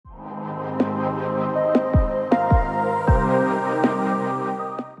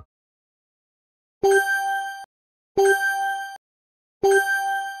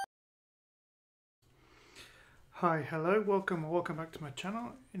Hi, hello, welcome back to my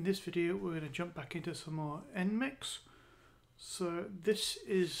channel. In this video we're going to jump back into some more NMIXX. So this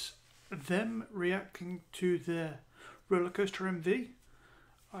is them reacting to their rollercoaster MV.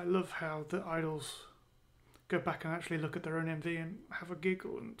 I love how the idols go back and actually look at their own MV and have a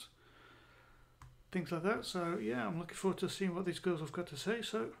giggle and things like that. So yeah, I'm looking forward to seeing what these girls have got to say.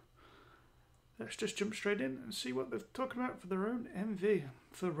 So let's just jump straight in and see what they're talking about for their own MV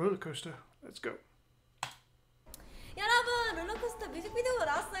for the rollercoaster. Let's go. 여러분, 롤러코스터 뮤직비디오가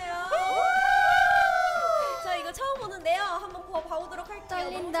나왔어요. 저 이거 처음 보는데요. 한번 봐보도록 할게요.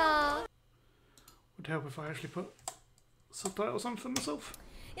 떨린다. Would help if I actually put subtitles on for myself.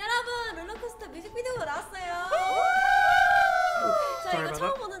 여러분, 롤러코스터 뮤직비디오가 나왔어요. 저 이거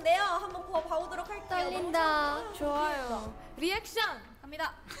처음 보는데요. 한번 봐보도록 할게요. 떨린다. 좋아요. 리액션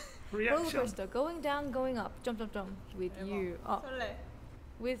갑니다. Reaction. Rollercoaster going down, going up. Jump, jump, jump. With you. 설레.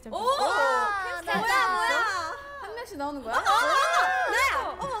 With jump. 오! 와, 뭐야? 한 명씩 나오는 거야? 네!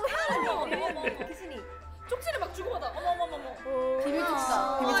 어머, 혜연이. 기순이. 쪽지를 막 주고받아. 어머머머머. 비밀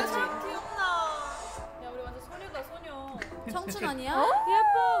쪽지다. 비밀 쪽지. 귀엽다. 야 우리 완전 소녀다 소녀. 청춘 아니야?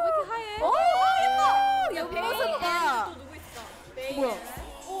 예뻐. 왜 이렇게 하얘? 예뻐! 야, 베인 벗었다. 또 누구 있어? 베인. 뭐야?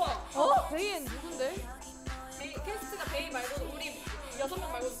 우와. 베이엔 누군데? 캐스트가 베이 말고도 우리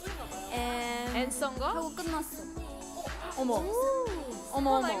 6명 말고도 또 있나 봐요. 앤son가? 하고 끝났어. 어머.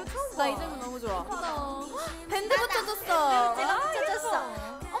 어머, 나 어머. 이거 처음 봐. 나 이 장면 너무 좋아. 밴드 붙여줬어. 제가 아, 붙여줬어.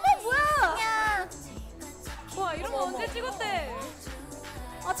 어머, 뭐야? 야, 와, 이런 거 언제 찍었대?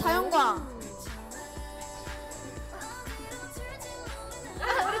 아 자연광.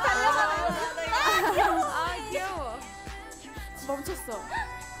 우리 달려가요. 아, 귀여워. 멈췄어.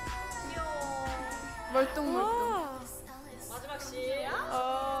 귀여워. 멀뚱멀뚱. 와. 마지막 씨.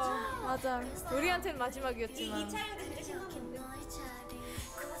 맞아. 우리한텐 이 마지막이었지만. 촬영 때 진짜 신나겠는데.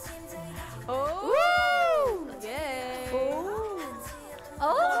 오! 예. 오,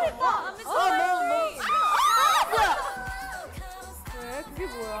 예뻐. 뭐야? 왜? 그게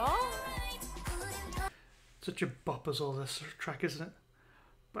뭐야? Such a bop as all this track, isn't it?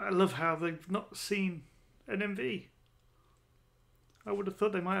 But I love how they've not seen an MV. I would have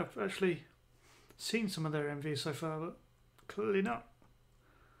thought they might have actually seen some of their MVs so far, but clearly not.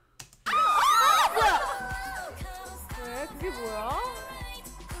 왜? 그게 뭐야?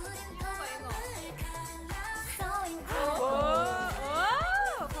 와!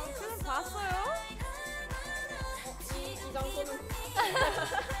 방금 봤어요? 이 장소는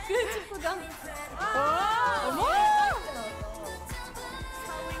어머!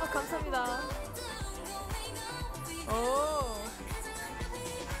 아, 감사합니다. 오.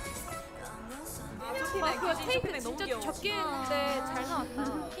 아, 그거 테이프 진짜 적게 했는데 잘 나왔다.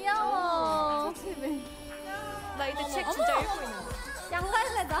 귀여워. 나 이때 책 진짜 읽고 있는데.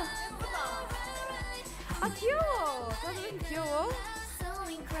 양갈래다. 아, 귀여워. 다들 왜 이렇게 귀여워? So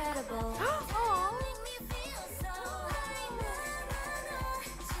incredible. 어.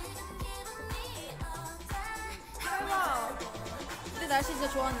 대박. 그때 날씨 진짜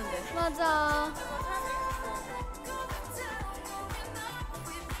좋았는데. 맞아.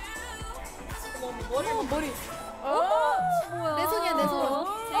 머리. 뭐야? 내 손이야 내 손.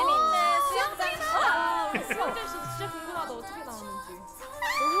 재밌네. 수영장. 수영장 씨 진짜 궁금하다. 어떻게 나오는지.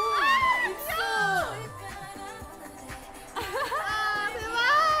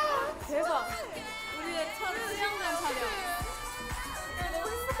 대박. 우리의 첫 수영장 촬영. 너무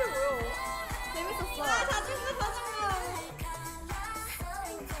행복해 보여. 재밌었어. 다 죽어, 다 죽어.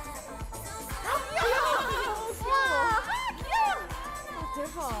 아,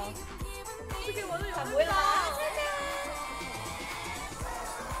 대박. 어떻게 완전히 자, 뭐야?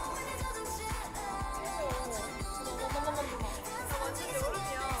 완전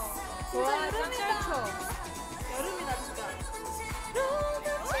여름이야. 와, 짱짤쳐. 여름이다 진짜.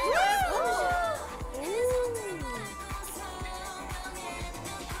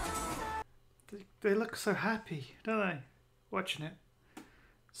 They look so happy, don't they? Watching it.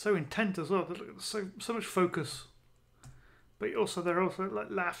 So intent as well. They look so much focus. But also they're also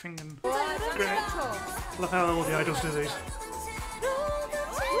like laughing and 와, great. 짱짤쳐. Love how all the idols do these.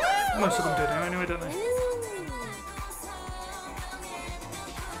 Most of them do now anyway, don't they?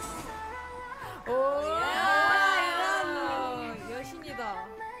 오, 여신이다.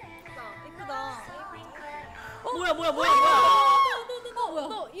 이쁘다. 뭐야?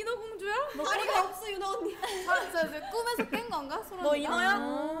 너 인어공주야? 다리가 없어, 윤아 언니. 진짜 꿈에서 깬 건가? 소름. 너 인어야?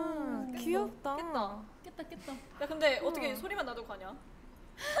 귀엽다. 깼다. 야 근데 어떻게 소리만 나도 가냐?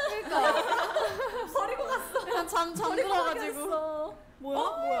 버리고 갔어. 그냥 잠들어가지고.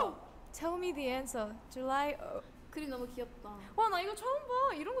 뭐야? Tell me the answer. July. 그림 너무 귀엽다. 와, 나 이거 처음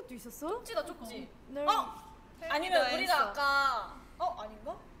봐. 이런 것도 있었어? 쪽지다 쪽지. 늘. 아니면 우리가 아까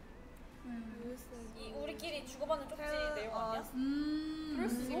아닌가? 이 우리끼리 주고받는 쪽지 내용 아니야? 그럴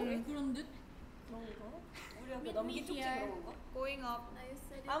수도 있겠네. 그런 듯. 우리가 그 넘기 쪽지 그런 건가? Going up.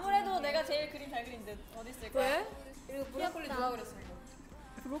 아무래도 내가 제일 그림 잘 그린 듯. 어디 있을까? 왜? 그리고 브로콜리 누가 그렸어?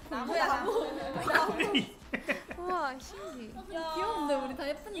 브로콜리. 나무야 나무. 우와 신기. 귀여운데 우리 다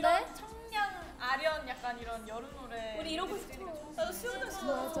예쁜데? 이런 청량 아련 약간 이런 여름 노래. 우리 이러고 싶어. 나도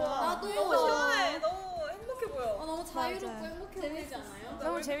시원했어. 나도. 너무 시원해. 너무 행복해 보여. 너무 자유롭고 맞아요. 행복해 보이지 않아요?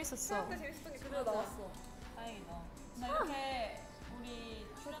 너무 재밌었어. 그때 재밌었던 게 그대로 나왔어. 다행이다. 나 이렇게 우리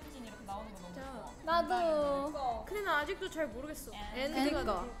출연진 이렇게 나오는 거 너무 좋아. 나도. 근데 나 아직도 잘 모르겠어.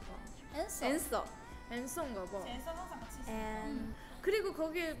 그러니까. 앤서. 앤서인가 봐. 젠서 항상 같이 있어. 그리고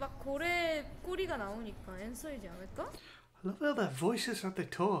거기에 막 고래 꼬리가 나오니까 앤서이지 않을까? I love how their voices how they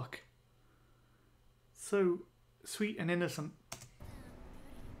talk. So sweet and innocent.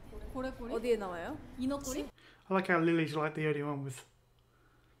 고래꼬리? 어디에 나와요? 인어꼬리? I like how Lily's like the only one with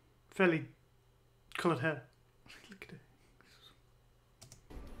fairly coloured hair. Look at it.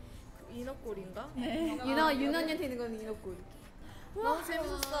 인어꼬리인가? 네. 유난이한테 있는 건 인어꼬리. 너무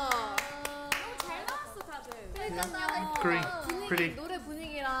재밌었어. 잘 나왔어 다들. Green, pretty. 노래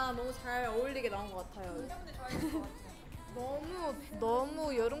분위기랑 너무 잘 어울리게 나온 것 같아요. 여러분들 좋아했을 것 같아.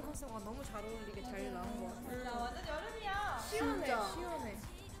 너무 여름 컨셉과 너무 잘 어울리게 잘 나온 것 같아. 나 완전 여름이야. 시원해.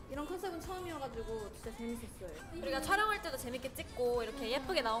 이런 컨셉은 처음이어가지고 진짜 재밌었어요. 우리가 촬영할 때도 재밌게 찍고 이렇게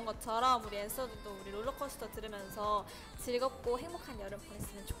예쁘게 나온 것처럼 우리 앤서도 우리 롤러코스터 들으면서 즐겁고 행복한 여름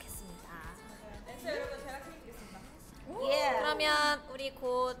보냈으면 좋겠습니다. 댄스 여러분 제가 책임지겠습니다. 그러면 우리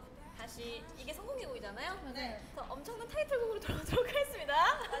곧 다시 이게 성공기곡이잖아요? 네. 그래서 엄청난 타이틀곡으로 돌아오도록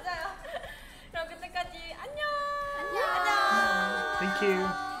하겠습니다. 맞아요. 그럼 그때까지 안녕! Thank you.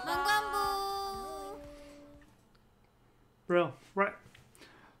 망관부. Brill. Right.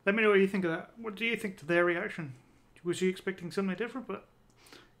 Let me know what you think of that. What do you think to their reaction? Was you expecting something different? But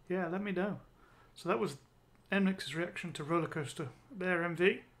yeah, let me know. So that was NMIXX's reaction to Roller Coaster, their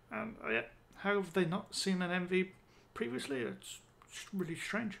MV. And yeah, how have they not seen an MV previously? It's really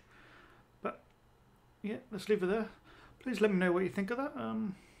strange. But yeah, let's leave it there. Please let me know what you think of that.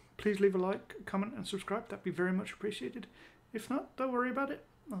 Please leave a like, comment and subscribe. That'd be very much appreciated. If not, don't worry about it.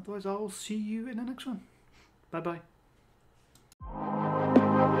 Otherwise, I'll see you in the next one. Bye bye.